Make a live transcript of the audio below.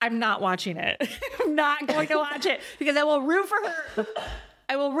I'm not watching it. I'm not going to watch it because I will root for her.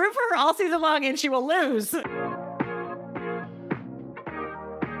 I will root for her all season long and she will lose.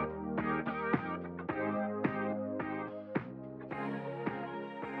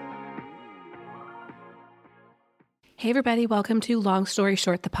 Hey, everybody. Welcome to Long Story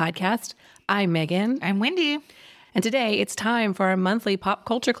Short, the podcast. I'm Megan. I'm Wendy. And today it's time for our monthly Pop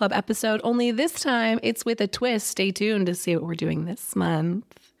Culture Club episode, only this time it's with a twist. Stay tuned to see what we're doing this month.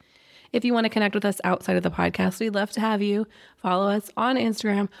 If you want to connect with us outside of the podcast, we'd love to have you. Follow us on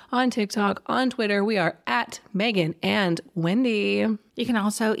Instagram, on TikTok, on Twitter. We are at Megan and Wendy. You can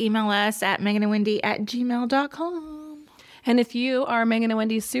also email us at meganandwendy@gmail.com. And if you are Megan and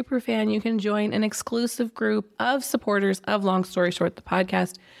Wendy's super fan, you can join an exclusive group of supporters of Long Story Short, the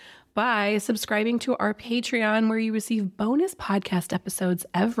podcast, by subscribing to our Patreon, where you receive bonus podcast episodes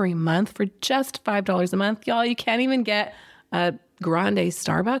every month for just $5 a month. Y'all, you can't even get a grande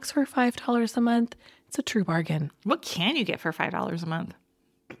Starbucks for $5 a month. It's a true bargain. What can you get for $5 a month?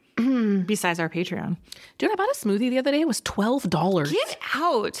 Besides our Patreon. Dude, I bought a smoothie the other day. It was $12. Get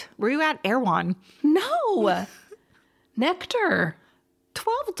out. Were you at Erewhon? No. Nectar.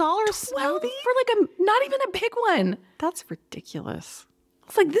 $12 smoothie? For like not even a big one. That's ridiculous.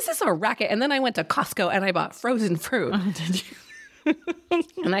 It's like, this is a racket. And then I went to Costco and I bought frozen fruit. Oh, did you?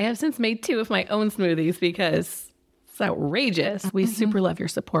 And I have since made 2 of my own smoothies because it's outrageous. We super love your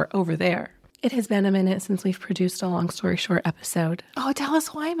support over there. It has been a minute since we've produced a Long Story Short episode. Oh, tell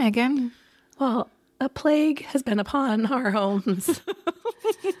us why, Megan. Well, a plague has been upon our homes.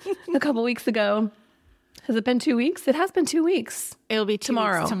 A couple weeks ago. Has it been 2 weeks? It has been 2 weeks. It'll be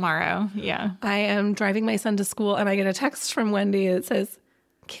tomorrow. Tomorrow, yeah. I am driving my son to school and I get a text from Wendy that says,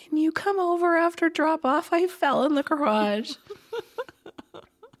 "Can you come over after drop off? I fell in the garage."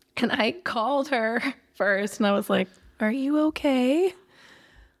 And I called her first and I was like, "Are you okay?"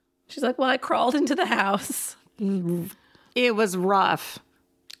 She's like, "Well, I crawled into the house." It was rough.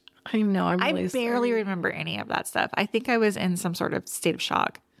 I know. I'm really I barely sorry. remember any of that stuff. I think I was in some sort of state of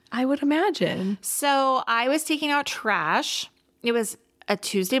shock. I would imagine. So I was taking out trash. It was a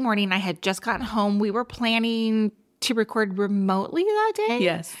Tuesday morning. I had just gotten home. We were planning to record remotely that day.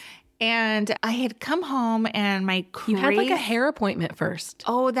 Yes. And I had come home and You had like a hair appointment first.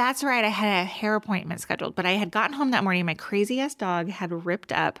 Oh, that's right. I had a hair appointment scheduled. But I had gotten home that morning. My crazy-ass dog had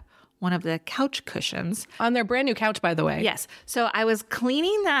ripped up one of the couch cushions. On their brand new couch, by the way. Yes. So I was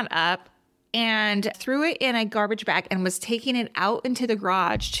cleaning that up and threw it in a garbage bag and was taking it out into the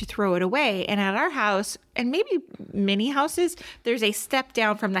garage to throw it away. And at our house, and maybe many houses, there's a step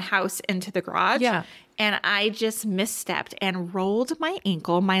down from the house into the garage. Yeah. And I just misstepped and rolled my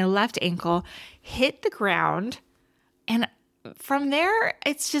ankle, my left ankle, hit the ground. And from there,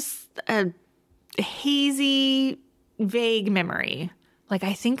 it's just a hazy, vague memory. Like,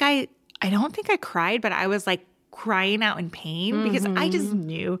 I don't think I cried, but I was like crying out in pain because I just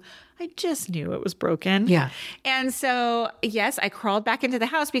knew it was broken. Yeah. And so, yes, I crawled back into the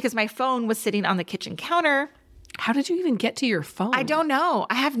house because my phone was sitting on the kitchen counter. How did you even get to your phone? I don't know.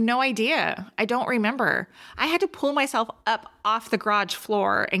 I have no idea. I don't remember. I had to pull myself up off the garage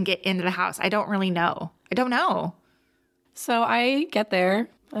floor and get into the house. I don't really know. I don't know. So I get there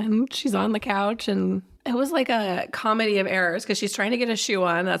and she's on the couch and it was like a comedy of errors because she's trying to get a shoe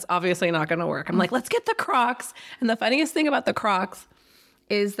on. That's obviously not going to work. I'm like, let's get the Crocs. And the funniest thing about the Crocs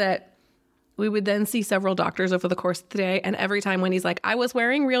is that we would then see several doctors over the course of the day. And every time Wendy's like, "I was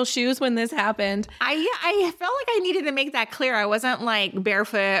wearing real shoes when this happened." I felt like I needed to make that clear. I wasn't like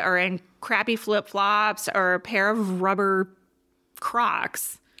barefoot or in crappy flip-flops or a pair of rubber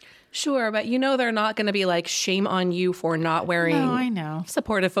Crocs. Sure, but you know they're not going to be like, shame on you for not wearing No, I know.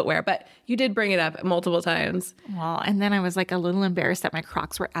 supportive footwear. But you did bring it up multiple times. Well, and then I was like a little embarrassed that my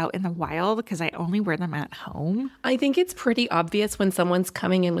Crocs were out in the wild because I only wear them at home. I think it's pretty obvious when someone's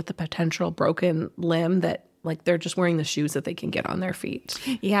coming in with a potential broken limb that like they're just wearing the shoes that they can get on their feet.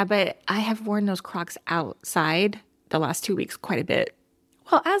 Yeah, but I have worn those Crocs outside the last 2 weeks quite a bit.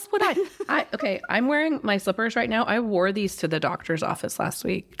 Well, as would I. Okay, I'm wearing my slippers right now. I wore these to the doctor's office last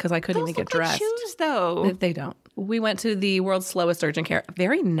week because I couldn't even get dressed. Like shoes, though. They don't. We went to the world's slowest urgent care.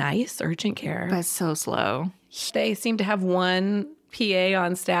 Very nice urgent care. But so slow. They seem to have one PA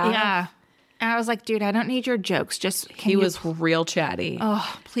on staff. Yeah. And I was like, dude, I don't need your jokes. Just He was real chatty.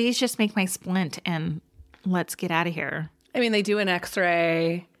 Oh, please just make my splint and let's get out of here. I mean, they do an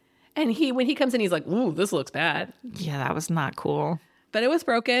x-ray. And when he comes in, he's like, "Ooh, this looks bad." Yeah, that was not cool. But it was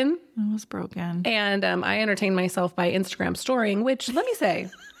broken. It was broken. And I entertained myself by Instagram storying, which, let me say,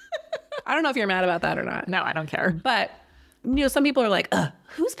 I don't know if you're mad about that or not. No, I don't care. But, some people are like,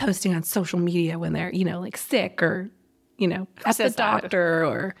 who's posting on social media when they're, like sick or, at the says that? doctor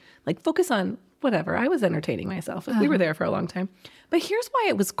or like focus on whatever. I was entertaining myself. We were there for a long time. But here's why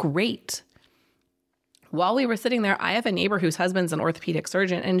it was great. While we were sitting there, I have a neighbor whose husband's an orthopedic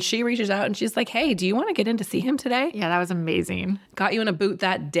surgeon, and she reaches out and she's like, hey, do you want to get in to see him today? Yeah, that was amazing. Got you in a boot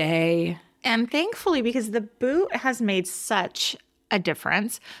that day. And thankfully, because the boot has made such a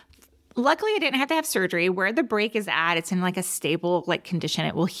difference. Luckily, I didn't have to have surgery. Where the break is at, it's in like a stable condition.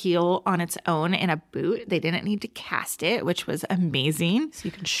 It will heal on its own in a boot. They didn't need to cast it, which was amazing. So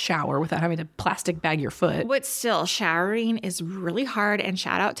you can shower without having to plastic bag your foot. But still, showering is really hard. And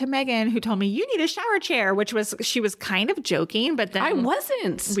shout out to Megan, who told me, you need a shower chair, she was kind of joking, but then I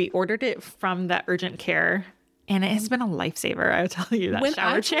wasn't. we ordered it from the urgent care. And it has been a lifesaver, I will tell you, that When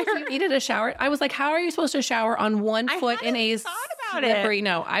shower I chair. told you needed a shower, I was like, how are you supposed to shower on one foot in a thought about it. slippery?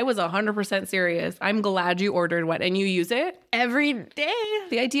 No, I was 100% serious. I'm glad you ordered one and you use it. Every day.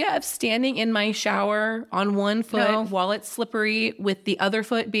 The idea of standing in my shower on one foot while it's slippery with the other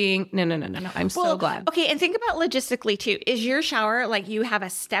foot being, no. I'm so glad. Okay, and think about logistically too. Is your shower like you have a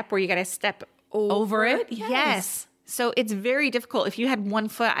step where you got to step Over it? Yes. So it's very difficult. If you had one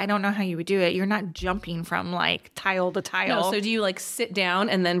foot, I don't know how you would do it. You're not jumping from tile to tile. No, so do you sit down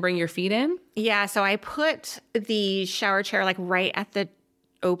and then bring your feet in? Yeah, so I put the shower chair right at the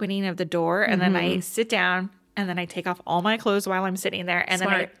opening of the door, and then I sit down, and then I take off all my clothes while I'm sitting there, and then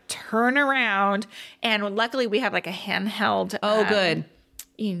I turn around, and luckily we have a handheld. Oh, good.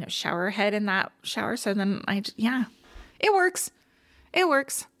 Shower head in that shower. So then it works. It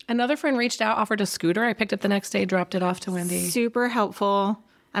works. Another friend reached out, offered a scooter. I picked it the next day, dropped it off to Wendy. Super helpful.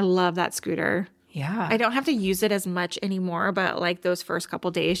 I love that scooter. Yeah. I don't have to use it as much anymore, but those first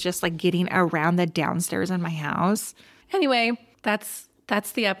couple days, just getting around the downstairs in my house. Anyway, that's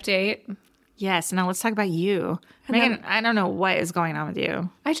the update. Yes. Now let's talk about you. Megan, I don't know what is going on with you.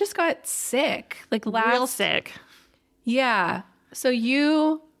 I just got sick. Real sick. Yeah. So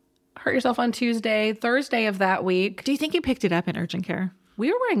you hurt yourself on Tuesday, Thursday of that week. Do you think you picked it up in urgent care?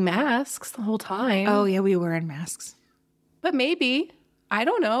 We were wearing masks the whole time. Oh, yeah, we were in masks. But maybe. I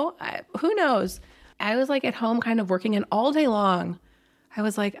don't know. Who knows? I was at home kind of working, and all day long, I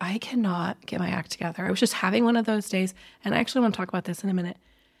was like, I cannot get my act together. I was just having one of those days. And I actually want to talk about this in a minute.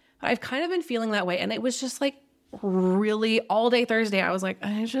 I've kind of been feeling that way. And it was just really all day Thursday. I was like,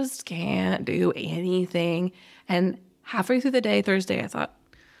 I just can't do anything. And halfway through the day, Thursday, I thought,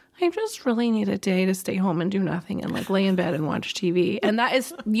 I just really need a day to stay home and do nothing and lay in bed and watch TV. And that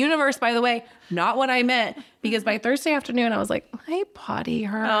is universe, by the way, not what I meant. Because by Thursday afternoon, I was like, my body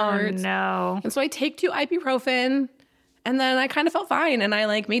hurts. Oh, no. And so I take 2 ibuprofen, and then I kind of felt fine. And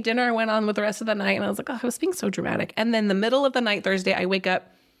I made dinner and went on with the rest of the night. And I was like, oh, I was being so dramatic. And then the middle of the night, Thursday, I wake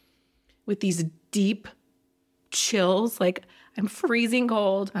up with these deep chills. I'm freezing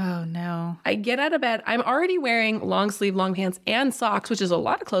cold. Oh, no. I get out of bed. I'm already wearing long sleeve, long pants and socks, which is a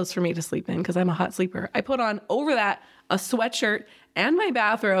lot of clothes for me to sleep in because I'm a hot sleeper. I put on over that a sweatshirt and my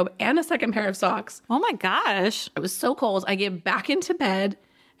bathrobe and a second pair of socks. Oh, my gosh. It was so cold. I get back into bed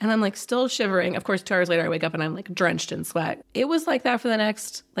and I'm still shivering. Of course, 2 hours later, I wake up and I'm drenched in sweat. It was like that for the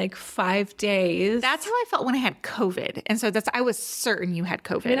next 5 days. That's how I felt when I had COVID. And so I was certain you had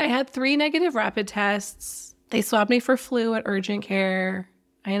COVID. I had 3 negative rapid tests. They swabbed me for flu at urgent care.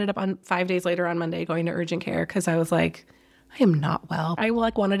 I ended up on 5 days later on Monday going to urgent care because I was like, I am not well. I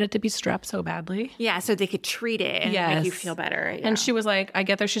wanted it to be strep so badly. Yeah, so they could treat it and make you feel better. Yeah. And she was like, I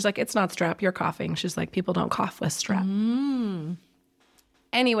get there. She's like, it's not strep. You're coughing. She's like, people don't cough with strep.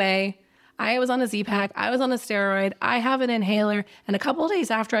 Anyway, I was on a Z-Pack. I was on a steroid. I have an inhaler. And a couple of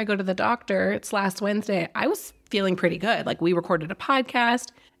days after I go to the doctor, it's last Wednesday, I was feeling pretty good. We recorded a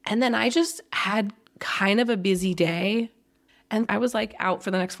podcast. And then I just had kind of a busy day. And I was out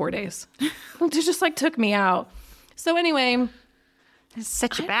for the next 4 days. It just took me out. So anyway, it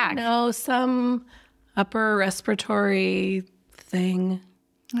set you back. No, some upper respiratory thing.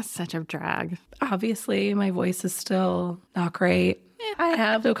 That's such a drag. Obviously, my voice is still not great. I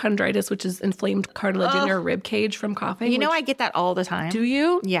have chondritis, which is inflamed cartilage in your rib cage from coughing. I get that all the time. Do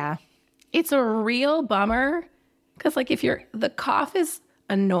you? Yeah. It's a real bummer because if the cough is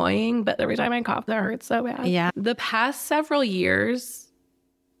annoying, but every time I cough, that hurts so bad. Yeah. The past several years,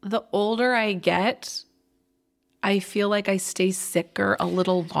 the older I get, I feel like I stay sicker a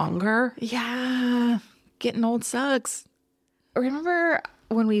little longer. Yeah. Getting old sucks. Remember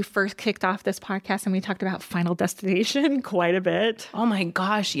when we first kicked off this podcast and we talked about Final Destination quite a bit? Oh my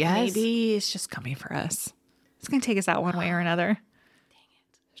gosh, yes. Maybe it's just coming for us. It's going to take us out one way or another. Dang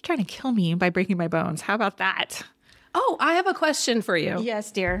it. It's trying to kill me by breaking my bones. How about that? Oh, I have a question for you. Yes,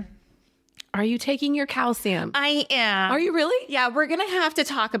 dear. Are you taking your calcium? I am. Are you really? Yeah, we're going to have to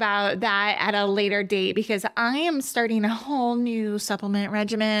talk about that at a later date because I am starting a whole new supplement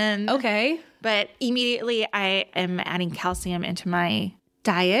regimen. Okay. But immediately I am adding calcium into my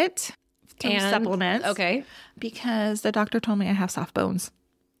diet through supplements. Okay. Because the doctor told me I have soft bones.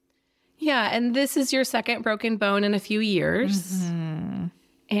 Yeah, and this is your second broken bone in a few years. Mm-hmm.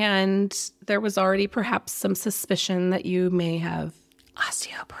 And there was already perhaps some suspicion that you may have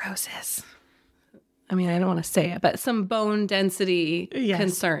osteoporosis. I mean, I don't want to say it, but some bone density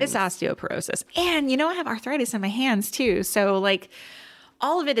concerns. It's osteoporosis. And, I have arthritis in my hands too. So, like,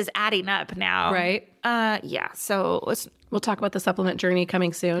 all of it is adding up now. Right? Yeah. So, we'll talk about the supplement journey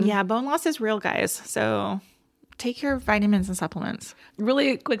coming soon. Yeah, bone loss is real, guys. So, take your vitamins and supplements.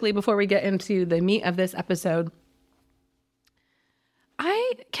 Really quickly, before we get into the meat of this episode,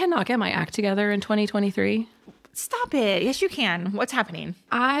 I cannot get my act together in 2023. Stop it. Yes, you can. What's happening?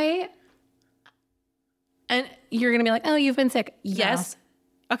 And you're going to be like, oh, you've been sick. Yes.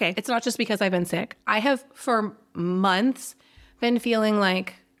 No. Okay. It's not just because I've been sick. I have for months been feeling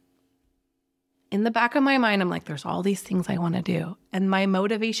like in the back of my mind, I'm like, there's all these things I want to do. And my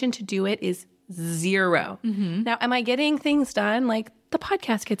motivation to do it is zero. Mm-hmm. Now, am I getting things done? Like the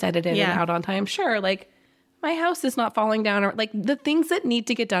podcast gets edited and out on time. Sure. Like my house is not falling down or like the things that need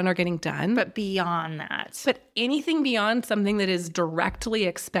to get done are getting done. But beyond that. But anything beyond something that is directly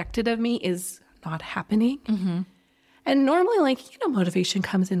expected of me is not happening. Mm-hmm. And normally, like, motivation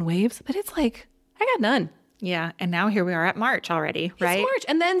comes in waves, but it's like, I got none. Yeah. And now here we are at March already, right? It's March.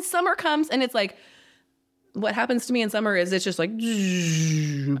 And then summer comes and it's like, what happens to me in summer is it's just like,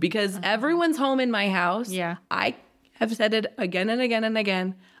 because everyone's home in my house. Yeah. I have said it again and again and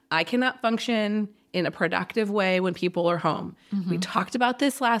again. I cannot function in a productive way when people are home. Mm-hmm. We talked about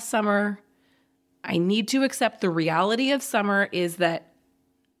this last summer. I need to accept the reality of summer is that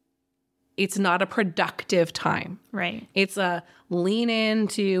it's not a productive time. Right. It's a lean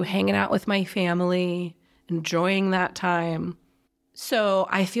into hanging out with my family, enjoying that time. So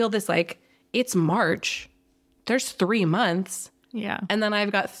I feel this like, it's March. There's 3 months. Yeah. And then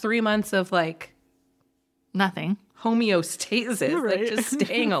I've got 3 months of like nothing. Homeostasis, right. Like just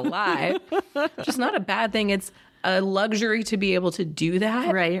staying alive. Just not a bad thing. It's a luxury to be able to do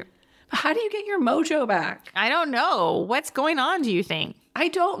that. Right. But how do you get your mojo back? I don't know. What's going on, do you think? I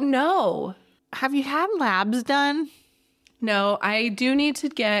don't know. Have you had labs done? No, I do need to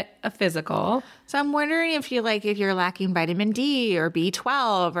get a physical. So I'm wondering if you're lacking vitamin D or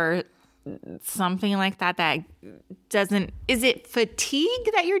B12 or something like that is it fatigue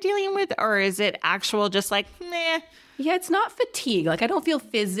that you're dealing with or is it actual just like, meh? Yeah, it's not fatigue. Like I don't feel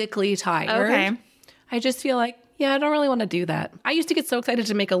physically tired. Okay. I just feel like, yeah, I don't really want to do that. I used to get so excited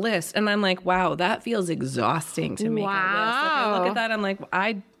to make a list and I'm like, wow, that feels exhausting to make a list. Like I look at that, I'm like,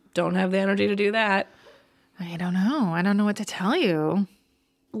 I don't have the energy to do that. I don't know. I don't know what to tell you.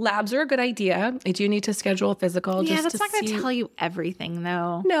 Labs are a good idea. I do need to schedule a physical. Yeah, that's not going to tell you everything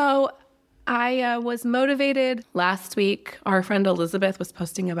though. No, I was motivated last week. Our friend Elizabeth was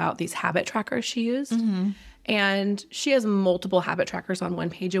posting about these habit trackers she used. Mm-hmm. And she has multiple habit trackers on one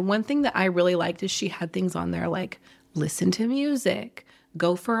page. And one thing that I really liked is she had things on there like listen to music,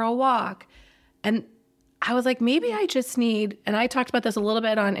 go for a walk. And I was like, maybe I just need, and I talked about this a little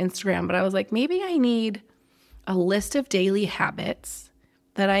bit on Instagram, but I was like, maybe I need a list of daily habits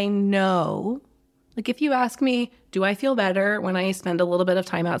that I know. Like if you ask me, do I feel better when I spend a little bit of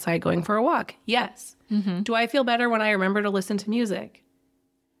time outside going for a walk? Yes. Mm-hmm. Do I feel better when I remember to listen to music?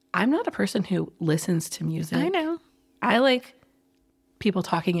 I'm not a person who listens to music. I know. I like people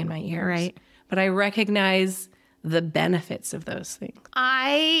talking in my ears. Right. But I recognize the benefits of those things.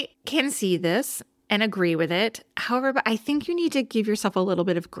 I can see this and agree with it. However, but I think you need to give yourself a little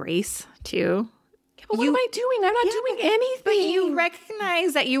bit of grace too. Yeah, but what am I doing? I'm not doing anything. But you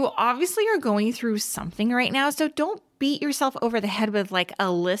recognize that you obviously are going through something right now. So don't beat yourself over the head with like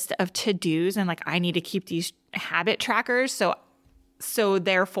a list of to-dos and like, I need to keep these habit trackers. So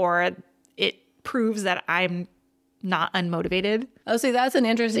therefore, it proves that I'm not unmotivated. Oh, see, that's an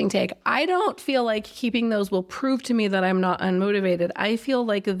interesting take. I don't feel like keeping those will prove to me that I'm not unmotivated. I feel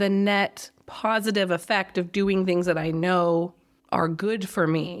like the net positive effect of doing things that I know are good for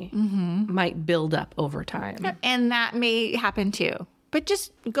me might build up over time. And that may happen too. But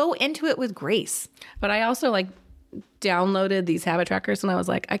just go into it with grace. But I also like downloaded these habit trackers and I was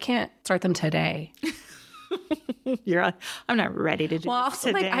like, I can't start them today. You're like, I'm not ready to do this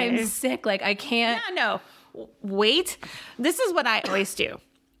today. Like I'm sick. Like I can't. Yeah, no. Wait. This is what I always do.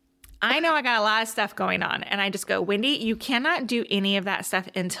 I know I got a lot of stuff going on. And I just go, Wendy, you cannot do any of that stuff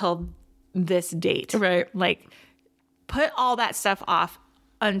until this date. Right. Like put all that stuff off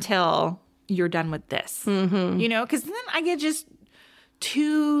until you're done with this. You know, because then I get just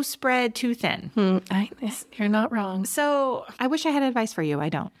too spread too thin. You're not wrong. So I wish I had advice for you. I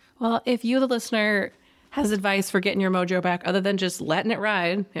don't. Well, if you, the listener, has advice for getting your mojo back other than just letting it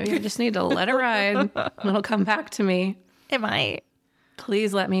ride, maybe you just need to let it ride and it'll come back to me. It might.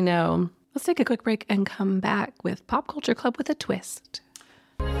 Please let me know. Let's take a quick break and come back with Pop Culture Club with a twist.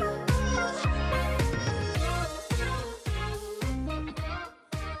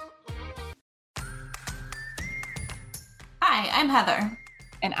 Hi, I'm Heather.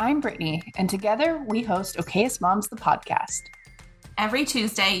 And I'm Brittany, and together we host Okayest Moms, the podcast. Every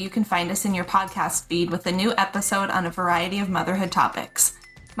Tuesday, you can find us in your podcast feed with a new episode on a variety of motherhood topics.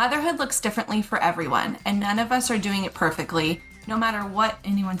 Motherhood looks differently for everyone, and none of us are doing it perfectly, no matter what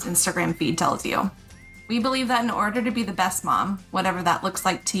anyone's Instagram feed tells you. We believe that in order to be the best mom, whatever that looks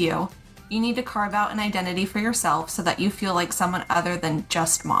like to you, you need to carve out an identity for yourself so that you feel like someone other than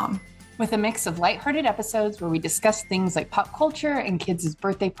just mom. With a mix of lighthearted episodes where we discuss things like pop culture and kids'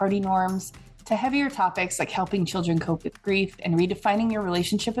 birthday party norms, to heavier topics like helping children cope with grief and redefining your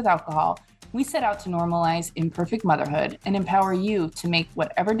relationship with alcohol, we set out to normalize imperfect motherhood and empower you to make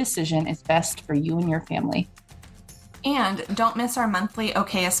whatever decision is best for you and your family. And don't miss our monthly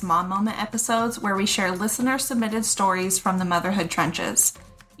Okayest Mom Moment episodes where we share listener-submitted stories from the motherhood trenches.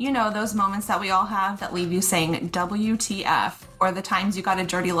 You know, those moments that we all have that leave you saying WTF, or the times you got a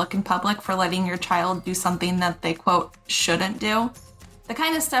dirty look in public for letting your child do something that they, quote, shouldn't do. The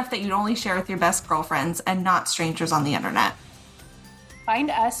kind of stuff that you'd only share with your best girlfriends and not strangers on the internet.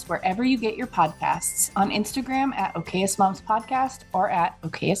 Find us wherever you get your podcasts, on Instagram at Okayest Moms Podcast or at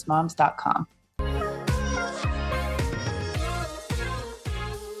okayestmoms.com.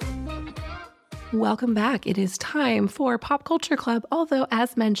 Welcome back. It is time for Pop Culture Club, although,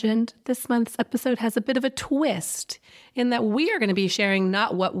 as mentioned, this month's episode has a bit of a twist in that we are going to be sharing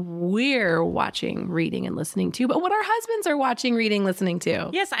not what we're watching, reading, and listening to, but what our husbands are watching, reading, listening to.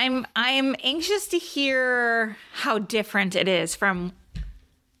 Yes, I'm anxious to hear how different it is from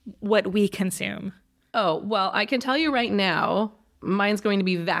what we consume. Oh, well, I can tell you right now, mine's going to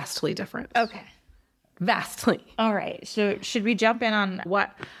be vastly different. Okay. Vastly. All right. So should we jump in on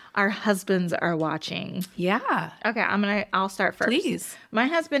what our husbands are watching? Yeah. Okay, I'll start first. Please. My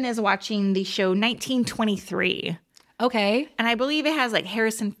husband is watching the show 1923. Okay. And I believe it has like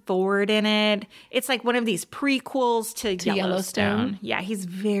Harrison Ford in it. It's like one of these prequels to Yellowstone. Yeah, he's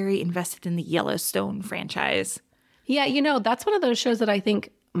very invested in the Yellowstone franchise. Yeah, you know, that's one of those shows that I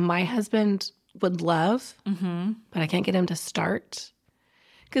think my husband would love, but I can't get him to start.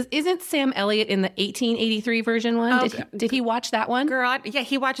 Because isn't Sam Elliott in the 1883 version one? Oh, Did he watch that one? Girl, yeah,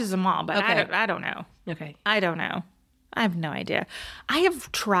 he watches them all, but Okay. I don't know. Okay. I don't know. I have no idea. I have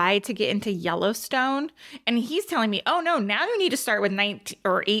tried to get into Yellowstone, and he's telling me, oh, no, now you need to start with 19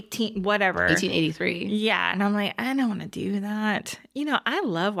 or 18, whatever. 1883. Yeah, and I'm like, I don't want to do that. You know, I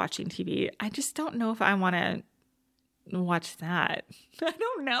love watching TV. I just don't know if I want to watch that. I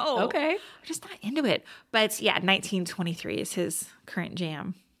don't know. Okay. I'm just not into it. But yeah, 1923 is his current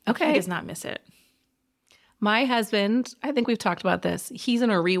jam. Okay. He does not miss it. My husband, I think we've talked about this. He's in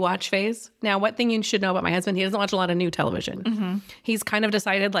a rewatch phase. Now, one thing you should know about my husband, he doesn't watch a lot of new television. He's kind of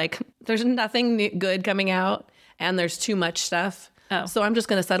decided like there's nothing good coming out and there's too much stuff. Oh. So I'm just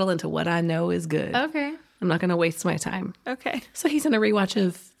going to settle into what I know is good. Okay. I'm not going to waste my time. Okay. So he's in a rewatch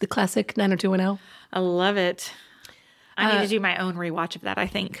of the classic 90210. I love it. I need to do my own rewatch of that, I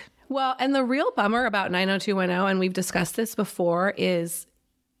think. Well, and the real bummer about 90210, and we've discussed this before, is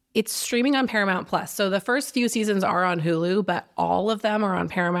it's streaming on Paramount Plus. So the first few seasons are on Hulu, but all of them are on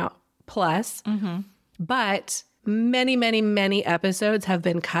Paramount Plus. But many, many, many episodes have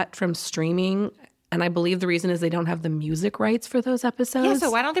been cut from streaming. And I believe the reason is they don't have the music rights for those episodes. Yeah,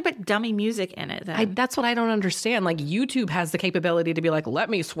 so why don't they put dummy music in it then? That's what I don't understand. Like YouTube has the capability to be like, let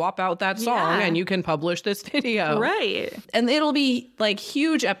me swap out that song Yeah. and you can publish this video. Right. And it'll be like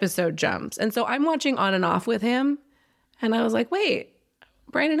huge episode jumps. And so I'm watching on and off with him. And I was like, wait,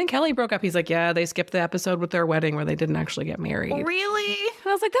 Brandon and Kelly broke up. He's like, yeah, they skipped the episode with their wedding where they didn't actually get married. And Really? I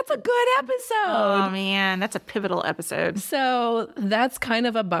was like, that's a good episode. Oh, man. That's a pivotal episode. So that's kind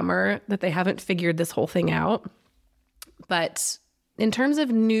of a bummer that they haven't figured this whole thing out. But in terms of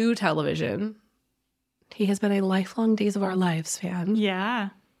new television, he has been a lifelong Days of Our Lives fan. Yeah.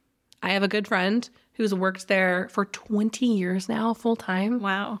 I have a good friend who's worked there for 20 years now, full time,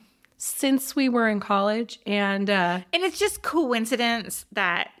 Wow. since we were in college. And And it's just coincidence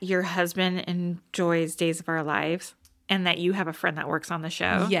that your husband enjoys Days of Our Lives and that you have a friend that works on the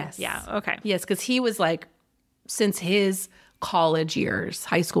show. Yes. Yeah. Okay. yes, because he was like, since his college years,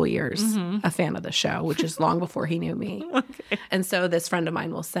 high school years, a fan of the show, which is long before he knew me. Okay. And so this friend of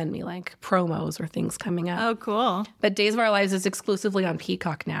mine will send me like promos or things coming up. Oh, cool. But Days of Our Lives is exclusively on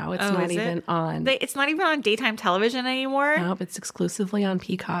Peacock now. It's not is it? even on. It's not even on daytime television anymore? Nope, it's exclusively on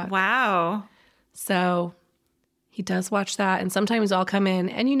Peacock. Wow. So he does watch that. And sometimes I'll come in,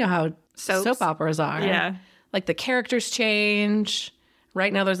 and you know how Soaps. soap operas are. Yeah. Like the characters change.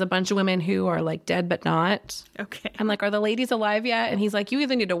 Right now, there's a bunch of women who are like dead but not. Okay. I'm like, are the ladies alive yet? And he's like, you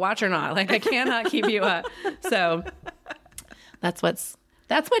either need to watch or not. Like, I cannot keep you up. So that's what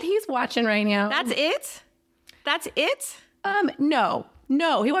he's watching right now. That's it? That's it? No,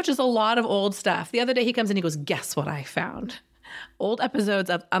 he watches a lot of old stuff. The other day he comes in, he goes, guess what I found? Old episodes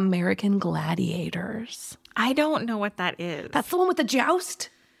of American Gladiators. I don't know what that is. That's the one with the joust?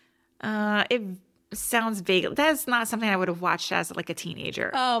 It sounds vague. That's not something I would have watched as like a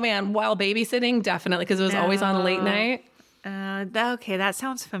teenager. Oh man, while babysitting, definitely, because it was always on late night. Okay, that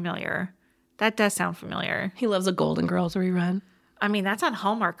sounds familiar. That does sound familiar. He loves a Golden Girls rerun. I mean, that's on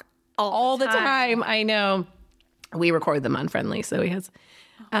Hallmark All the time. I know. We record them unfriendly, so he has.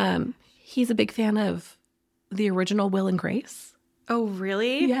 He's a big fan of the original Will and Grace. Oh,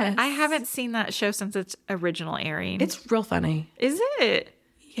 really? Yes. I haven't seen that show since its original airing. It's real funny. Is it?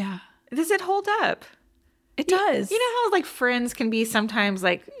 Yeah, Does it hold up? it does. You know how like Friends can be sometimes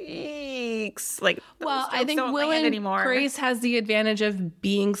like, eeks, like. Well, those I think jokes don't Will land and anymore. Grace has the advantage of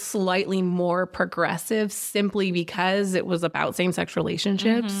being slightly more progressive simply because it was about same-sex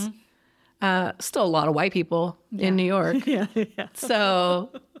relationships. Still a lot of white people in New York. Yeah.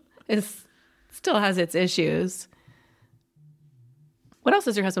 So it still has its issues. What else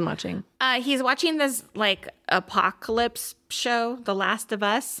is your husband watching? He's watching this like apocalypse show, The Last of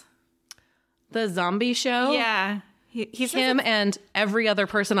Us. The zombie show? Yeah. He's Him and every other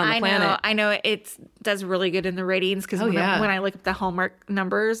person on the planet. I know it does really good in the ratings because when I look up the Hallmark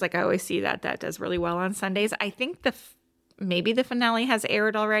numbers, like I always see that does really well on Sundays. I think maybe the finale has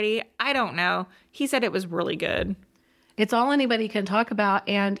aired already. I don't know. He said it was really good. It's all anybody can talk about.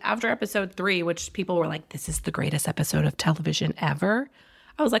 And after episode 3, which people were like, this is the greatest episode of television ever,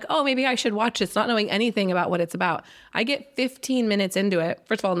 I was like, oh, maybe I should watch this, not knowing anything about what it's about. I get 15 minutes into it.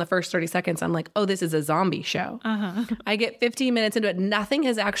 First of all, in the first 30 seconds, I'm like, oh, this is a zombie show. I get 15 minutes into it. Nothing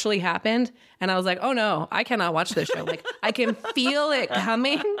has actually happened. And I was like, oh, no, I cannot watch this show. Like, I can feel it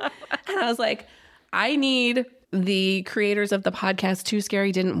coming. And I was like, I need the creators of the podcast Too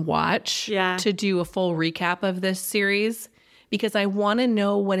Scary Didn't Watch to do a full recap of this series because I want to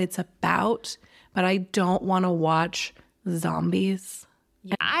know what it's about, but I don't want to watch zombies.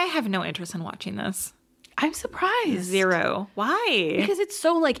 Yeah, I have no interest in watching this. I'm surprised. Zero. Why? Because it's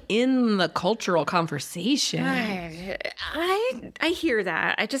so like in the cultural conversation. I hear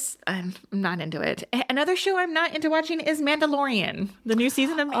that. I'm not into it. Another show I'm not into watching is Mandalorian, the new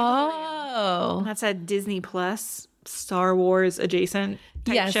season of Mandalorian. Oh. That's a Disney Plus Star Wars adjacent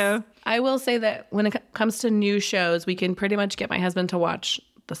type show. I will say that when it comes to new shows, we can pretty much get my husband to watch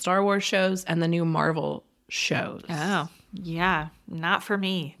the Star Wars shows and the new Marvel shows. Oh, yeah. Not for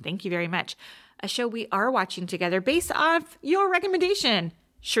me. Thank you very much. A show we are watching together based off your recommendation,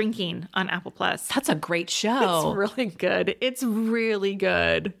 Shrinking on Apple Plus. That's a great show. It's really good. It's really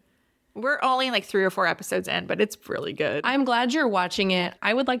good. We're only like 3 or 4 episodes in, but it's really good. I'm glad you're watching it.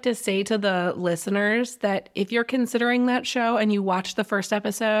 I would like to say to the listeners that if you're considering that show and you watched the first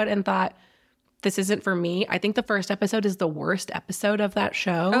episode and thought, this isn't for me, I think the first episode is the worst episode of that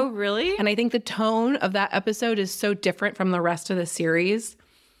show. Oh, really? And I think the tone of that episode is so different from the rest of the series.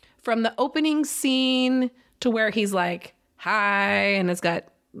 From the opening scene to where he's like, hi, and has got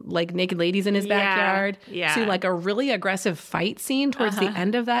like naked ladies in his backyard, to like a really aggressive fight scene towards the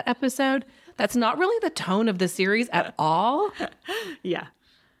end of that episode. That's not really the tone of the series at all. Yeah.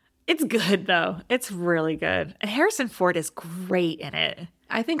 It's good, though. It's really good. And Harrison Ford is great in it.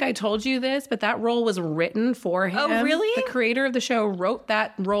 I think I told you this, but that role was written for him. Oh, really? The creator of the show wrote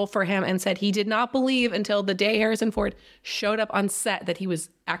that role for him and said he did not believe until the day Harrison Ford showed up on set that he was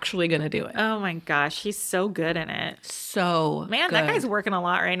actually going to do it. Oh, my gosh. He's so good in it. So Man, that guy's working a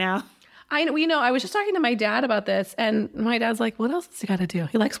lot right now. I was just talking to my dad about this, and my dad's like, what else has he got to do?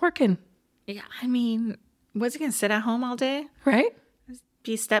 He likes working. Yeah, I mean, what's he going to sit at home all day? Right?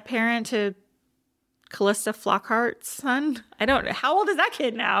 Be step parent to Callista Flockhart's son? I don't know. How old is that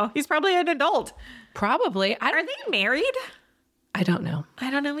kid now? He's probably an adult. Probably. Are they married? I don't know. I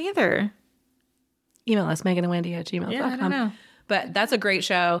don't know either. Email us, meganandwendy@gmail.com. Yeah, I don't know. But that's a great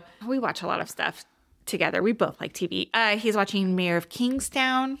show. We watch a lot of stuff together. We both like TV. He's watching Mayor of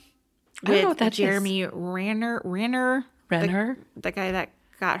Kingstown I don't know with what that Jeremy Renner. Renner? The guy that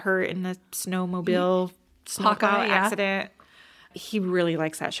got hurt in the snowmobile snowplow Hawkeye, yeah. accident. He really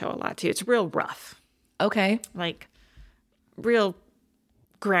likes that show a lot too. It's real rough, Okay. like real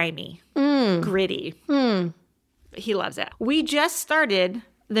grimy, gritty. He loves it. We just started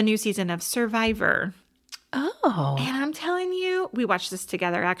the new season of Survivor. Oh. And I'm telling you, we watched this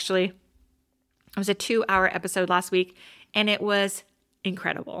together actually. It was a 2-hour episode last week, and it was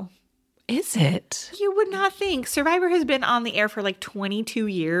incredible. Is it? You would not think. Survivor has been on the air for like 22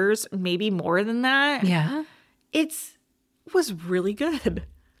 years, maybe more than that. Yeah. It was really good.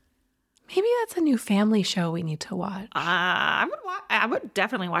 Maybe that's a new family show we need to watch. I would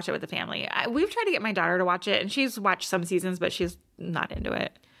definitely watch it with the family. We've tried to get my daughter to watch it, and she's watched some seasons, but she's not into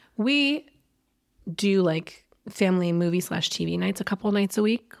it. We do like family movie / TV nights a couple nights a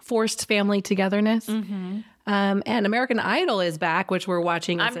week, forced family togetherness. And American Idol is back, which we're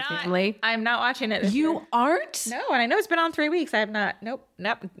watching as a family. I'm not watching it. You aren't? No, and I know it's been on 3 weeks. I have not. Nope,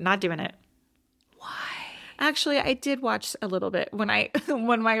 not doing it. Why? Actually, I did watch a little bit when my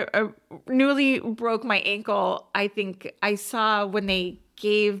newly broke my ankle. I think I saw when they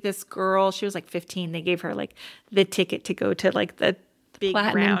gave this girl, she was like 15. They gave her like the ticket to go to like the big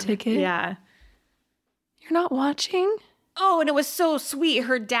Platinum round ticket? Yeah. You're not watching? Oh, and it was so sweet.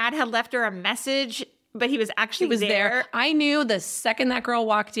 Her dad had left her a message, but he was actually there. I knew the second that girl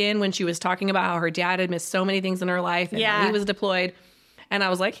walked in when she was talking about how her dad had missed so many things in her life and how he was deployed. And I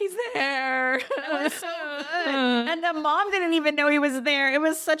was like, he's there. That was so good. And the mom didn't even know he was there. It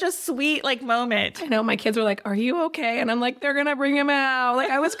was such a sweet like moment. I know my kids were like, are you okay? And I'm like, they're going to bring him out. Like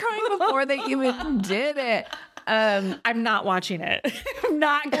I was crying before they even did it. I'm not watching it. I'm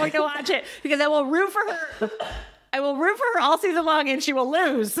not going to watch it because I will root for her. I will root for her all season long and she will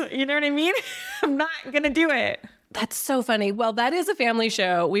lose. You know what I mean? I'm not going to do it. That's so funny. Well, that is a family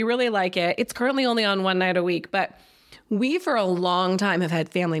show. We really like it. It's currently only on one night a week, but we for a long time have had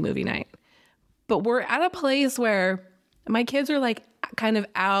family movie night. But we're at a place where my kids are like kind of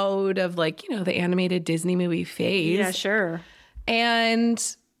out of like, you know, the animated Disney movie phase. Yeah, sure. And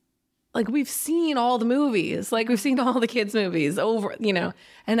like we've seen all the movies, like we've seen all the kids' movies over, you know,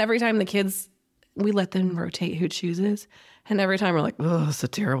 and every time the kids, we let them rotate who chooses. And every time we're like, oh, it's a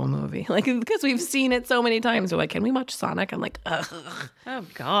terrible movie. Like, because we've seen it so many times. We're like, can we watch Sonic? I'm like, ugh. Oh,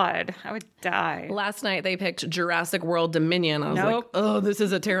 God. I would die. Last night they picked Jurassic World Dominion. I was like, Nope. oh, this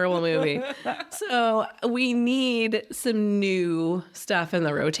is a terrible movie. So we need some new stuff in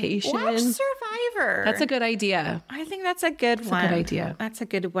the rotation. Watch Survivor. That's a good idea. I think that's a good one. a good idea. That's a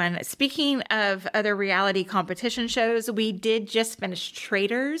good one. Speaking of other reality competition shows, we did just finish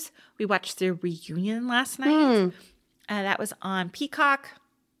Traitors. We watched the reunion last night. That was on Peacock.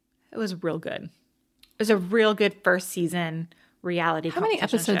 It was real good. It was a real good first season reality How many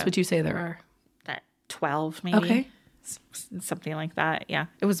episodes would you say there are? 12 maybe. Okay. Something like that. Yeah.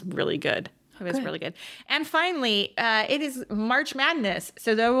 It was really good. It was really good. And finally, it is March Madness.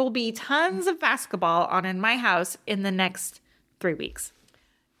 So there will be tons of basketball on in my house in the next 3 weeks.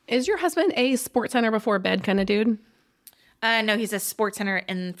 Is your husband a Sports Center before bed kind of dude? No, he's a Sports Center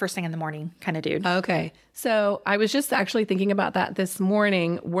in first thing in the morning kind of dude. Okay. So I was just actually thinking about that this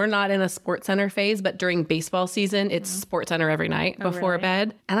morning. We're not in a Sports Center phase, but during baseball season, it's Sports Center every night before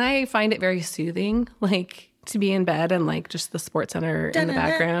bed. And I find it very soothing, like to be in bed and like just the Sports Center in the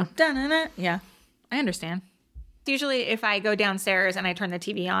background. Yeah, I understand. Usually if I go downstairs and I turn the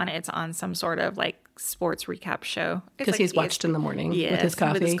TV on, it's on some sort of like sports recap show. Because he's watched in the morning with his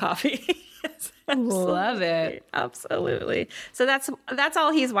coffee. With his coffee. Yes, love it. Absolutely. So that's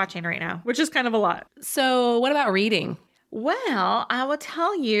all he's watching right now, which is kind of a lot. So what about reading? Well, I will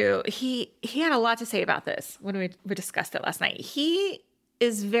tell you, he had a lot to say about this when we discussed it last night. He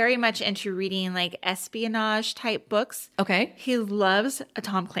is very much into reading like espionage type books. Okay. He loves a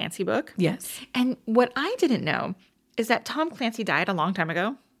Tom Clancy book. Yes. And what I didn't know is that Tom Clancy died a long time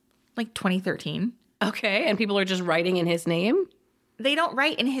ago, like 2013. Okay. And people are just writing in his name? They don't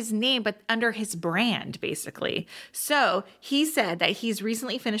write in his name, but under his brand, basically. So he said that he's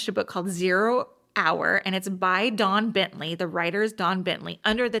recently finished a book called 0 Hour, and it's by Don Bentley. The writer is Don Bentley,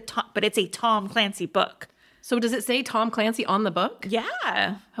 but it's a Tom Clancy book. So does it say Tom Clancy on the book?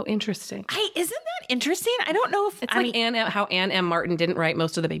 Yeah. How interesting. Isn't that interesting? I don't know if... It's how Anne M. Martin didn't write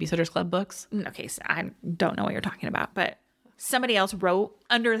most of the Babysitter's Club books. Okay, so I don't know what you're talking about, but somebody else wrote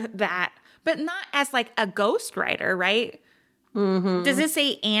under that, but not as like a ghostwriter, right? Mm-hmm. Does it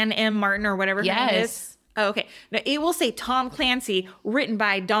say Anne M. Martin or whatever her name is? Oh, okay. Now, it will say Tom Clancy, written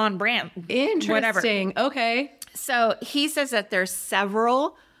by Don Brandt. Interesting. Whatever. Okay. So he says that there's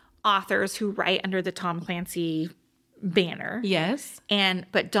several authors who write under the Tom Clancy banner. Yes.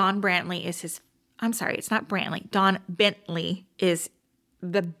 But Don Brantley is his... I'm sorry, it's not Brantley. Don Bentley is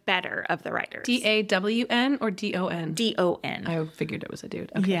the better of the writers. DAWN or DON? DON. I figured it was a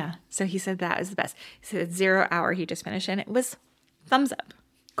dude. Okay. Yeah. So he said that is the best. He said 0 Hour he just finished, and it was thumbs up.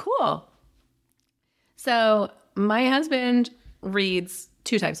 Cool. So my husband reads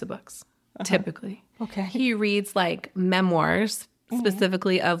 2 types of books, typically. Okay. He reads like memoirs,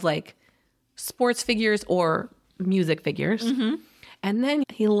 specifically of like sports figures or music figures. And then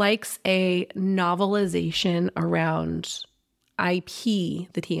he likes a novelization around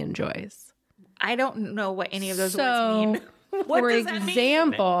IP that he enjoys. I don't know what any of those words mean. What For does that mean?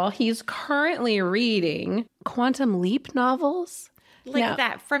 example, he's currently reading Quantum Leap novels. Like Now-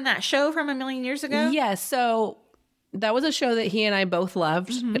 that from that show from a million years ago? Yes. So that was a show that he and I both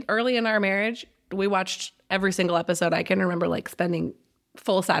loved. And early in our marriage, we watched every single episode. I can remember like spending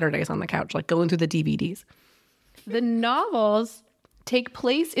full Saturdays on the couch, like going through the DVDs. The novels take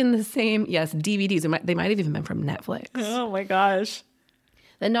place in the same, DVDs. They might have even been from Netflix. Oh my gosh.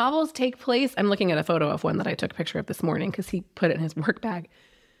 The novels take place, I'm looking at a photo of one that I took a picture of this morning because he put it in his work bag.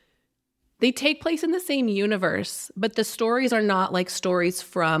 They take place in the same universe, but the stories are not like stories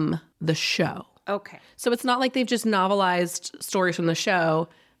from the show. Okay. So it's not like they've just novelized stories from the show,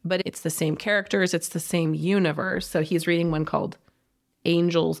 but it's the same characters, it's the same universe. So he's reading one called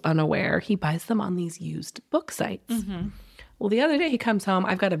Angels Unaware. He buys them on these used book sites. Well, the other day he comes home,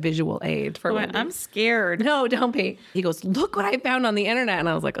 I've got a visual aid for Wendy. I'm scared. No, don't be. He goes, look what I found on the internet. And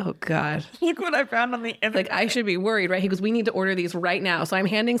I was like, oh God. Look what I found on the internet. Like, I should be worried, right? He goes, we need to order these right now. So I'm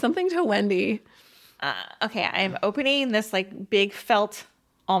handing something to Wendy. Okay, I'm opening this like big felt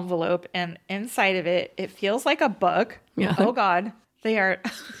envelope, and inside of it, it feels like a book. Yeah. Oh God. They are,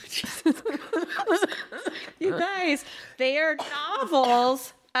 you guys, they are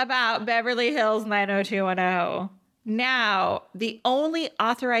novels about Beverly Hills 90210. Now, the only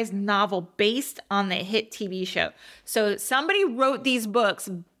authorized novel based on the hit TV show. So somebody wrote these books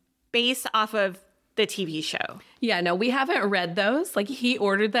based off of the TV show. Yeah, no, we haven't read those. Like, he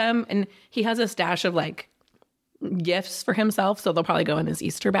ordered them and he has a stash of like gifts for himself. So they'll probably go in his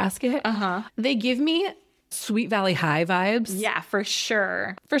Easter basket. They give me Sweet Valley High vibes. Yeah, for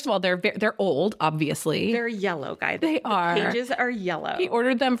sure. First of all, they're old, obviously. They're yellow, guys. They are. The pages are yellow. He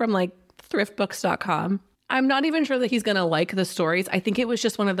ordered them from like thriftbooks.com. I'm not even sure that he's going to like the stories. I think it was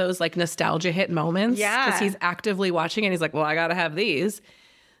just one of those like nostalgia hit moments. Yeah. Because he's actively watching and he's like, well, I got to have these.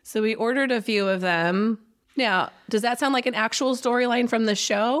 So we ordered a few of them. Now, does that sound like an actual storyline from the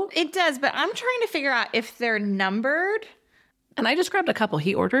show? It does, but I'm trying to figure out if they're numbered. And I just grabbed a couple.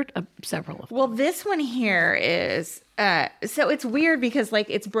 He ordered several of them. Well, this one here is, so it's weird because like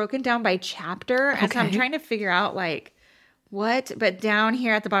it's broken down by chapter. And so I'm Okay. trying to figure out like what, but down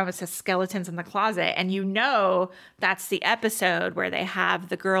here at the bottom it says Skeletons in the Closet. And you know, that's the episode where they have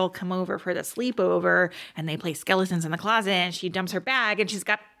the girl come over for the sleepover and they play Skeletons in the Closet and she dumps her bag and she's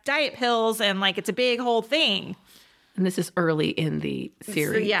got diet pills and like it's a big whole thing. And this is early in the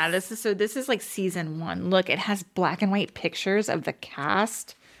series. So yeah, this is like season 1. Look, it has black and white pictures of the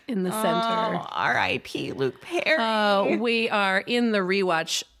cast. In the center. Oh, R.I.P. Luke Perry. We are in the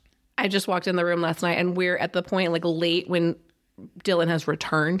rewatch. I just walked in the room last night and we're at the point like late when Dylan has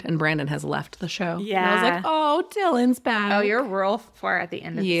returned and Brandon has left the show. Yeah. And I was like, oh, Dylan's back. Oh, you're real far at the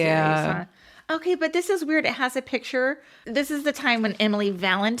end of the Yeah. series, huh? Okay, but this is weird. It has a picture. This is the time when Emily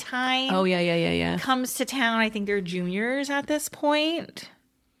Valentine Oh, yeah. comes to town. I think they're juniors at this point.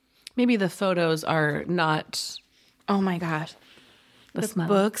 Maybe the photos are not Oh my gosh. the smell.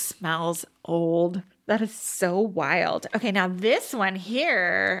 Book smells old. That is so wild. Okay, now this one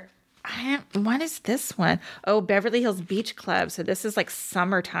here. What is this one? Oh, Beverly Hills Beach Club. So this is like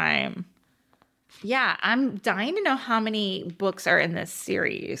summertime. Yeah, I'm dying to know how many books are in this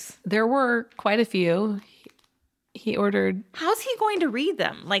series. There were quite a few. He ordered. How's he going to read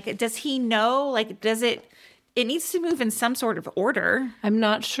them? Like, does he know? Like, does it needs to move in some sort of order. I'm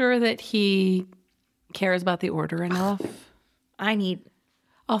not sure that he cares about the order enough.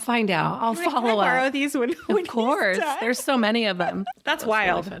 I'll find out. I'll Can I follow borrow up. these when Of course. he's done? There's so many of them. That's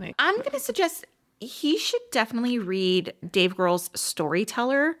wild. really funny. I'm going to suggest he should definitely read Dave Grohl's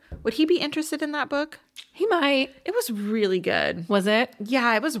Storyteller. Would he be interested in that book? He might. It was really good. Was it?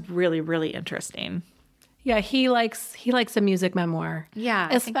 Yeah, it was really, really interesting. Yeah, he likes a music memoir. Yeah,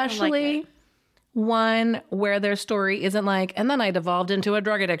 I think I like Especially it. one where their story isn't like, and then I devolved into a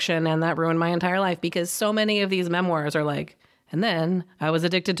drug addiction and that ruined my entire life, because so many of these memoirs are like, and then I was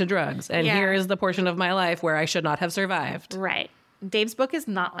addicted to drugs. And Yeah. here is the portion of my life where I should not have survived. Right. Dave's book is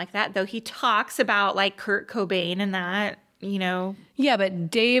not like that, though he talks about like Kurt Cobain and that, you know. Yeah, but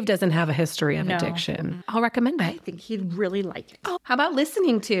Dave doesn't have a history of No. addiction. I'll recommend I it. think he'd really like it. How about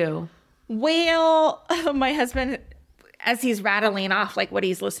listening to? Well, my husband as he's rattling off like what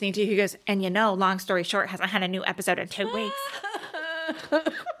he's listening to, he goes, and long story short, hasn't had a new episode in 2 weeks.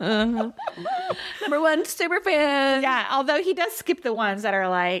 Number one super fan. Yeah, although he does skip the ones that are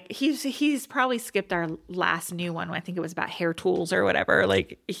like, he's probably skipped our last new one. I think it was about hair tools or whatever.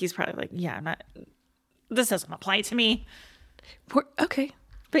 Like, he's probably like, yeah, this doesn't apply to me. Okay.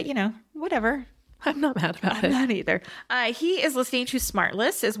 But, whatever. I'm not mad about it. I'm not either. He is listening to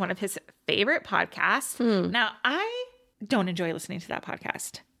Smartless, is one of his favorite podcasts. Now, I don't enjoy listening to that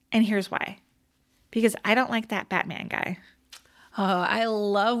podcast. And here's why. Because I don't like that Batman guy. Oh, I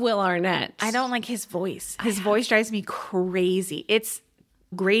love Will Arnett. I don't like his voice. His voice drives me crazy. It's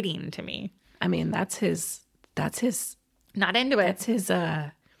grating to me. I mean, that's his Not into it. that's his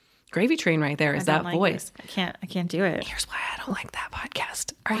gravy train right there, is that like voice. it. I can't do it. Here's why I don't like that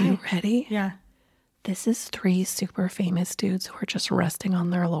podcast. Are you ready? Yeah. This is 3 super famous dudes who are just resting on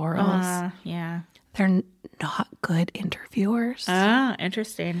their laurels. Yeah. They're not good interviewers. Ah,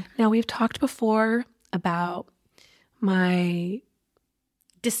 interesting. Now, we've talked before about my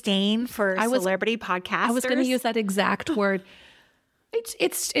Disdain for celebrity podcasters. I was going to use that exact word.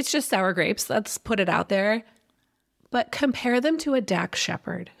 It's just sour grapes. Let's put it out there. But compare them to a Dax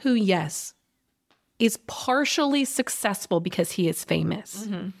Shepard, who, yes, is partially successful because he is famous,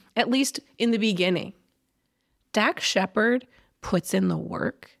 at least in the beginning. Dax Shepard puts in the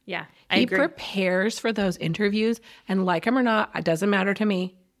work. Yeah, He prepares for those interviews, and like him or not, it doesn't matter to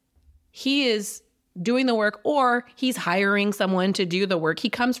me. He is doing the work, or he's hiring someone to do the work. He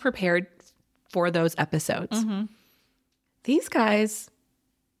comes prepared for those episodes. These guys,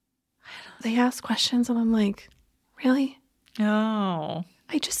 they ask questions, and I'm like, really? Oh.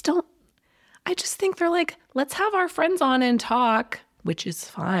 I just think they're like, let's have our friends on and talk, which is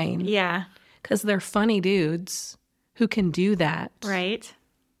fine. Yeah. Because they're funny dudes who can do that. Right.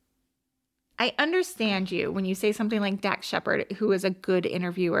 I understand you when you say something like Dax Shepard, who is a good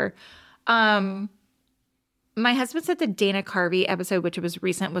interviewer. My husband said the Dana Carvey episode, which was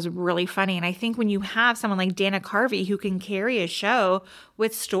recent, was really funny. And I think when you have someone like Dana Carvey who can carry a show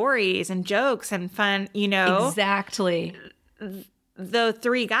with stories and jokes and fun, Exactly. the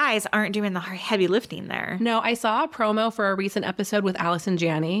 3 guys aren't doing the heavy lifting there. No, I saw a promo for a recent episode with Allison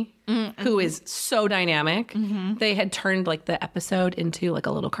Janney, who is so dynamic. They had turned like the episode into like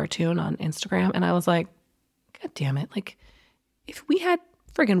a little cartoon on Instagram. And I was like, God damn it. Like, if we had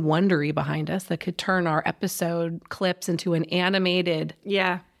friggin' Wondery behind us that could turn our episode clips into an animated.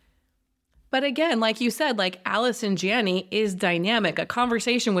 Yeah. But again, like you said, like Allison Janney is dynamic. A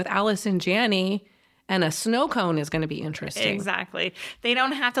conversation with Allison Janney and a snow cone is going to be interesting. Exactly. They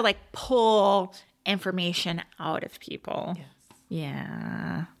don't have to like pull information out of people. Yes.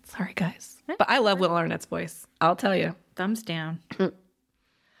 Yeah. Sorry, guys. But I love Will Arnett's voice. I'll tell you. Thumbs down.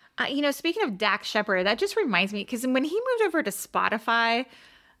 Speaking of Dax Shepard, that just reminds me, because when he moved over to Spotify,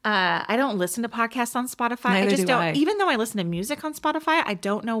 I don't listen to podcasts on Spotify. Neither I just do don't. I. Even though I listen to music on Spotify, I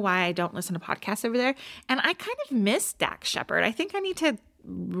don't know why I don't listen to podcasts over there. And I kind of miss Dax Shepard. I think I need to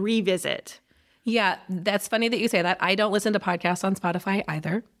revisit. Yeah, that's funny that you say that. I don't listen to podcasts on Spotify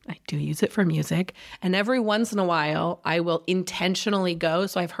either. I do use it for music. And every once in a while, I will intentionally go.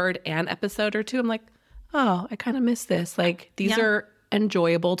 So I've heard an episode or two. I'm like, oh, I kind of miss this. Like, these are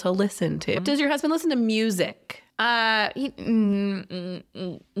enjoyable to listen to. Does your husband listen to music? No. I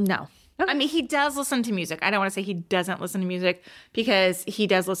mean, he does listen to music. I don't want to say he doesn't listen to music, because he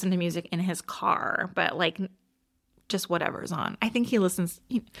does listen to music in his car, but like just whatever's on. I think he listens.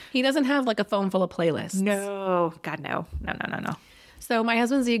 He doesn't have like a phone full of playlists. No. God, no. No. So my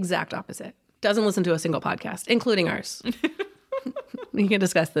husband's the exact opposite. Doesn't listen to a single podcast, including ours. We can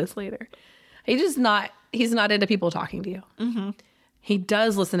discuss this later. He's not into people talking to you. He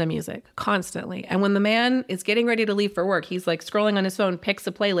does listen to music constantly. And when the man is getting ready to leave for work, he's like scrolling on his phone, picks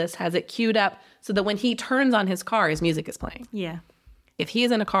a playlist, has it queued up so that when he turns on his car, his music is playing. Yeah. If he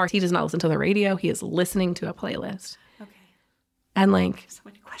is in a car, he does not listen to the radio. He is listening to a playlist. Okay. And like, So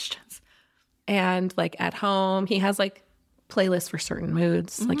many questions. and like at home, he has like playlists for certain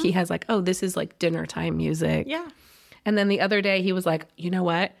moods. Like he has like, oh, this is like dinner time music. Yeah. And then the other day he was like, you know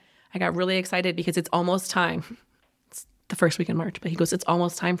what? I got really excited because it's almost time. It's the first week in March, but he goes, it's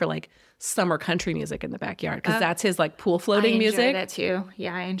almost time for like summer country music in the backyard, because that's his like pool floating music. I enjoy that too.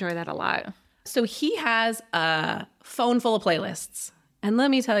 Yeah, I enjoy that a lot. So he has a phone full of playlists. And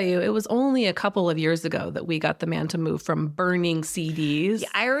let me tell you, it was only a couple of years ago that we got the man to move from burning CDs. Yeah,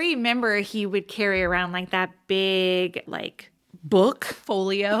 I remember he would carry around like that big like book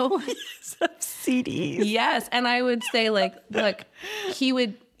Folio. of CDs. Yes. And I would say like, look, he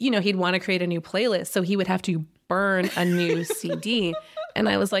would, he'd want to create a new playlist. So he would have to burn a new CD. And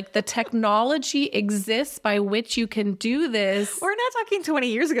I was like, the technology exists by which you can do this. We're not talking 20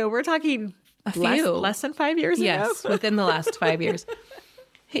 years ago. We're talking few. less than 5 years ago. Yes, within the last 5 years.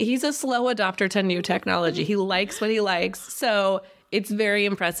 He's a slow adopter to new technology. He likes what he likes. So it's very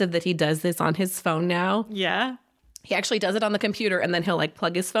impressive that he does this on his phone now. Yeah. He actually does it on the computer, and then he'll like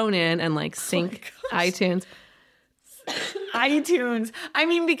plug his phone in and like sync iTunes. iTunes. I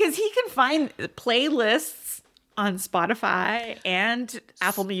mean, because he can find playlists on Spotify and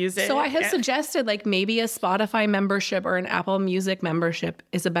Apple Music. So I had suggested like maybe a Spotify membership or an Apple Music membership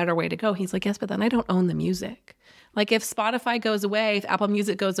is a better way to go. He's like, yes, but then I don't own the music. Like if Spotify goes away, if Apple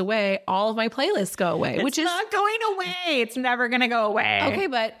Music goes away, all of my playlists go away, which is not going away. It's never going to go away. okay,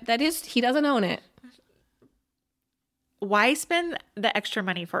 but he doesn't own it. Why spend the extra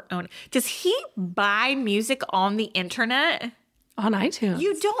money for own? Does he buy music on the internet? On iTunes.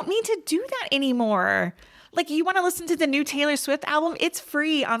 You don't need to do that anymore. Like you want to listen to the new Taylor Swift album? It's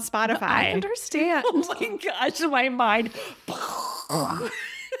free on Spotify. I understand. Oh my gosh, my mind.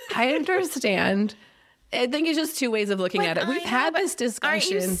 I understand. I think it's just two ways of looking at it. We've had this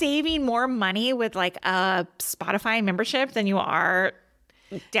discussion. Aren't you saving more money with like a Spotify membership than you are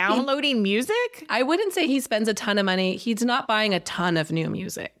downloading music? I wouldn't say he spends a ton of money. He's not buying a ton of new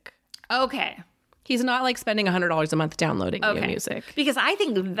music. Okay. He's not like spending $100 a month downloading new music. Because I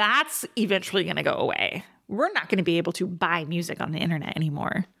think that's eventually going to go away. We're not going to be able to buy music on the internet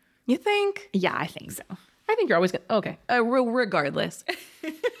anymore. You think? Yeah, I think so. I think you're always going to. Okay. Regardless.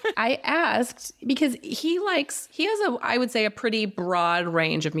 I asked because he has I would say, a pretty broad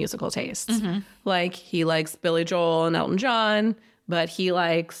range of musical tastes. Mm-hmm. Like he likes Billy Joel and Elton John, but he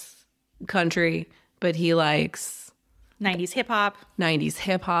likes country, but he likes 90s hip hop.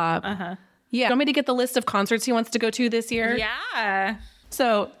 Uh-huh. Yeah. Want me to get the list of concerts he wants to go to this year? Yeah.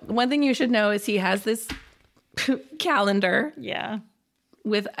 So one thing you should know is he has this calendar. Yeah.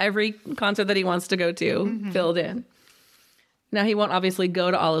 With every concert that he wants to go to filled in. Now, he won't obviously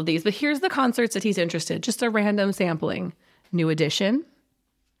go to all of these, but here's the concerts that he's interested. Just a random sampling. New Edition,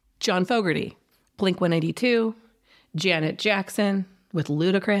 John Fogerty, Blink-182, Janet Jackson with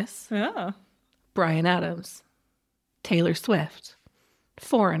Ludacris, Oh. Bryan Adams, Taylor Swift,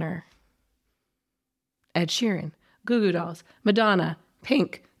 Foreigner, Ed Sheeran, Goo Goo Dolls, Madonna,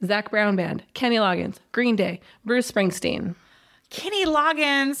 Pink, Zac Brown Band, Kenny Loggins, Green Day, Bruce Springsteen. Kenny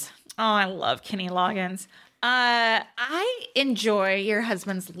Loggins. Oh, I love Kenny Loggins. I enjoy your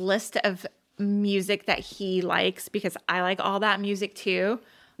husband's list of music that he likes because I like all that music too.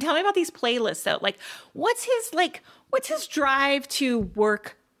 Tell me about these playlists though. Like, what's his drive to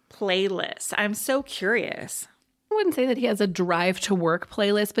work playlist? I'm so curious. I wouldn't say that he has a drive to work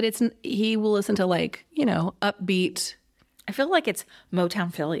playlist, but he will listen to like, upbeat. I feel like it's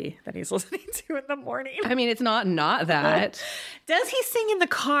Motown Philly that he's listening to in the morning. I mean, it's not that. Does he sing in the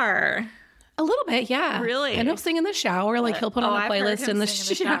car? A little bit, yeah. Really? And he'll sing in the shower. Like he'll put on a playlist in the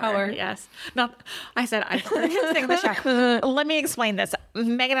shower. Yes. I said I've heard him sing in the shower. Let me explain this.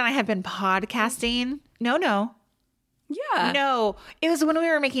 Megan and I have been podcasting. No. Yeah. No, it was when we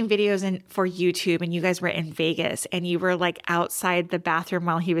were making videos for YouTube and you guys were in Vegas and you were like outside the bathroom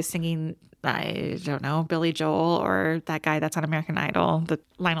while he was singing, I don't know, Billy Joel or that guy that's on American Idol, the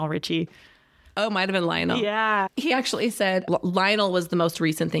Lionel Richie. Oh, might have been Lionel. Yeah. He actually said Lionel was the most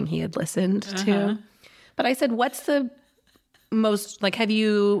recent thing he had listened to. But I said, what's the most, like, have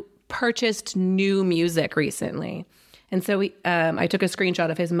you purchased new music recently? And so I took a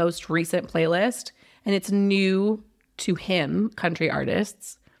screenshot of his most recent playlist, and it's new to him, country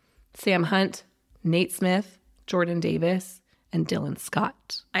artists, Sam Hunt, Nate Smith, Jordan Davis, and Dylan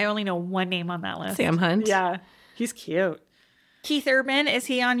Scott. I only know one name on that list. Sam Hunt. Yeah. He's cute. Keith Urban, is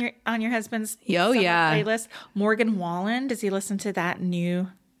he on your husband's playlist? Morgan Wallen, does he listen to that new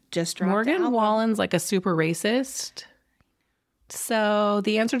just dropped Morgan album? Wallen's like a super racist. So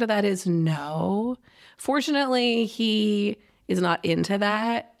the answer to that is no. Fortunately, he is not into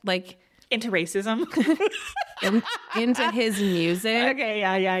that. Like into racism. into his music. Okay,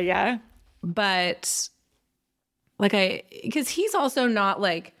 yeah. But because he's also not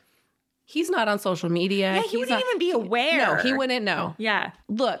like, he's not on social media. Yeah, he wouldn't even be aware. No, he wouldn't know. Yeah.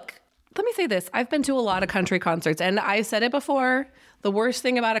 Look, let me say this. I've been to a lot of country concerts, and I've said it before. The worst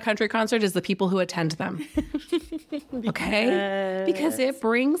thing about a country concert is the people who attend them. Okay? Because it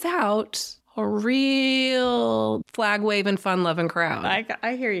brings out a real flag waving, fun loving crowd.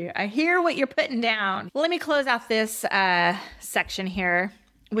 I hear you. I hear what you're putting down. Let me close out this section here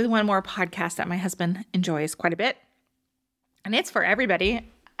with one more podcast that my husband enjoys quite a bit. And it's for everybody.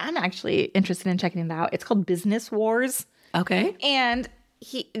 I'm actually interested in checking it out. It's called Business Wars. Okay. And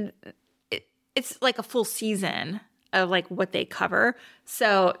it's like a full season of like what they cover.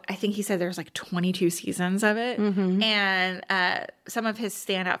 So I think he said there's like 22 seasons of it. And some of his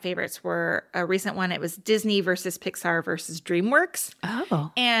standout favorites were a recent one. It was Disney versus Pixar versus DreamWorks.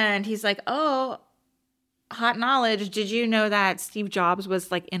 Oh. And he's like, oh, hot knowledge. Did you know that Steve Jobs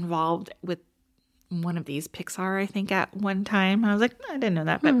was like involved with one of these Pixar, I think, at one time? I was like, no, I didn't know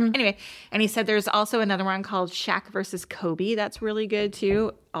that. But anyway, and he said there's also another one called Shaq versus Kobe. That's really good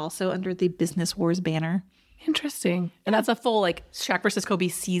too. Also under the Business Wars banner. Interesting. And that's a full like Shaq versus Kobe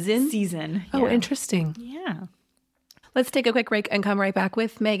season? Oh, Yeah. interesting. Yeah. Let's take a quick break and come right back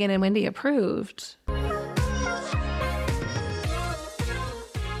with Megan and Wendy approved.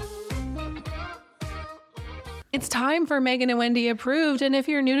 It's time for Megan and Wendy approved. And if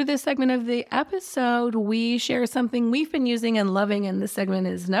you're new to this segment of the episode, we share something we've been using and loving, and this segment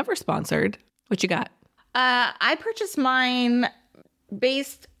is never sponsored. What you got? I purchased mine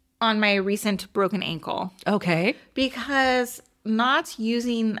based on my recent broken ankle Okay. because not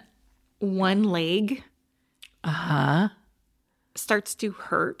using one leg starts to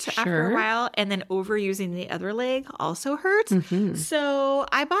hurt after Sure. a while, and then overusing the other leg also hurts. So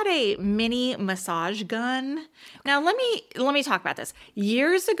I bought a mini massage gun. Now let me talk about this.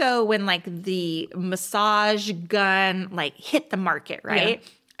 Years ago, when like the massage gun like hit the market, right?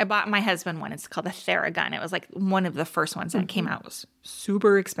 I bought my husband one. It's called a Theragun. It was like one of the first ones that came out. It was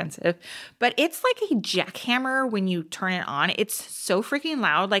super expensive, but it's like a jackhammer when you turn it on. It's so freaking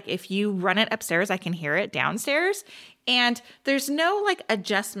loud. Like if you run it upstairs, I can hear it downstairs. And there's no like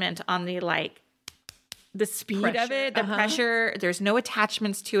adjustment on the like the speed of Pressure. it, the pressure. There's no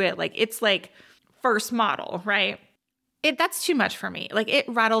attachments to it. Like it's like first model, right? That's too much for me. Like it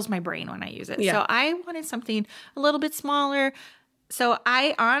rattles my brain when I use it. Yeah. So I wanted something a little bit smaller. So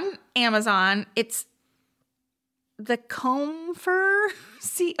on Amazon, it's the Comfier,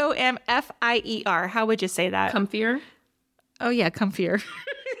 Comfier. How would you say that? Comfier? Oh yeah, Comfier.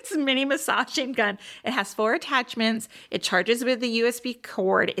 It's a mini massaging gun. It has 4 attachments. It charges with the USB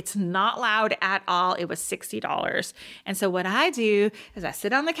cord. It's not loud at all. It was $60. And so what I do is I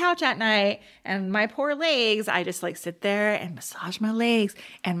sit on the couch at night and my poor legs, I just like sit there and massage my legs,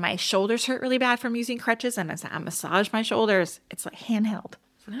 and my shoulders hurt really bad from using crutches. And as I massage my shoulders, it's like handheld.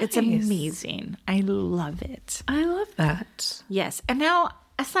 It's Nice. amazing. I love it. I love that. Yes. And now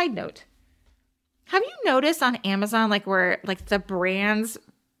a side note. Have you noticed on Amazon, like where like the brands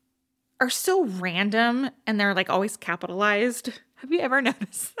are so random and they're like always capitalized? Have you ever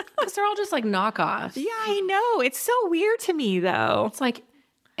noticed that? Because they're all just like knockoffs. Yeah, I know. It's so weird to me though. It's like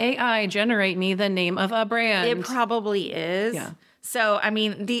AI generate me the name of a brand. It probably is. Yeah. So, I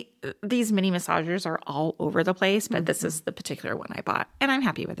mean, these mini massagers are all over the place, but this is the particular one I bought, and I'm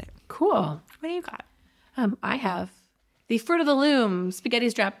happy with it. Cool. What do you got? I have the Fruit of the Loom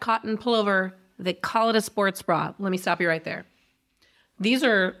spaghetti strap cotton pullover. They call it a sports bra. Let me stop you right there. These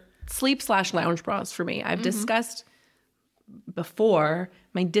are sleep/lounge bras for me. I've discussed before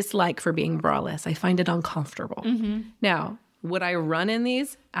my dislike for being braless. I find it uncomfortable. Now, would I run in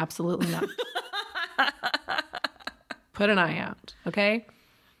these? Absolutely not. Put an eye out, okay?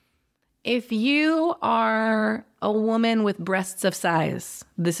 If you are a woman with breasts of size,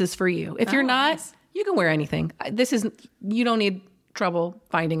 this is for you. If you're not, you can wear anything. You don't need trouble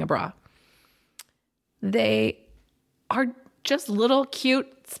finding a bra. They are just little cute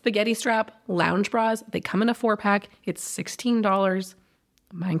spaghetti strap lounge bras. They come in a 4-pack. It's $16.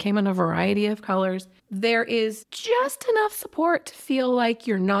 Mine came in a variety of colors. There is just enough support to feel like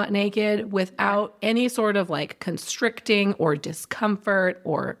you're not naked without any sort of like constricting or discomfort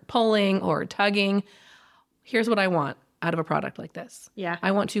or pulling or tugging. Here's what I want out of a product like this. Yeah.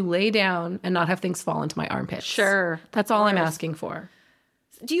 I want to lay down and not have things fall into my armpits. Sure. That's all I'm asking for.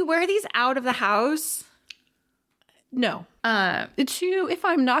 Do you wear these out of the house? No. If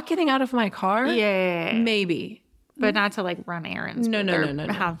I'm not getting out of my car, Yeah. maybe. But not to like run errands. No, no, or no, no,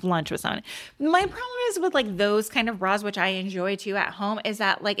 no. have lunch with someone. My problem is with like those kind of bras, which I enjoy too at home, is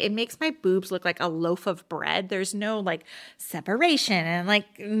that like it makes my boobs look like a loaf of bread. There's no like separation and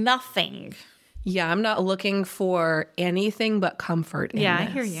like nothing. Yeah, I'm not looking for anything but comfort in I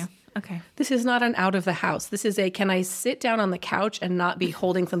this. hear you. Okay. This is not an out of the house. This is a can I sit down on the couch and not be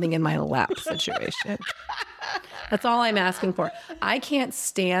holding something in my lap situation. That's all I'm asking for. I can't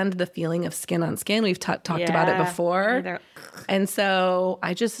stand the feeling of skin on skin. We've talked about it before. Either. And so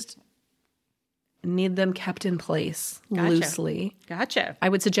I just need them kept in place loosely. Gotcha. I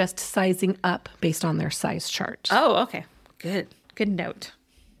would suggest sizing up based on their size chart. Oh, okay. Good. Good note.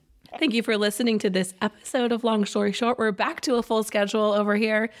 Thank you for listening to this episode of Long Story Short. We're back to a full schedule over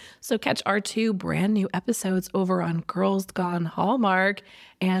here. So catch our 2 brand new episodes over on Girls Gone Hallmark.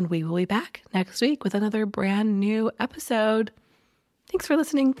 And we will be back next week with another brand new episode. Thanks for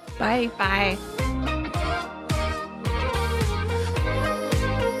listening. Bye. Bye.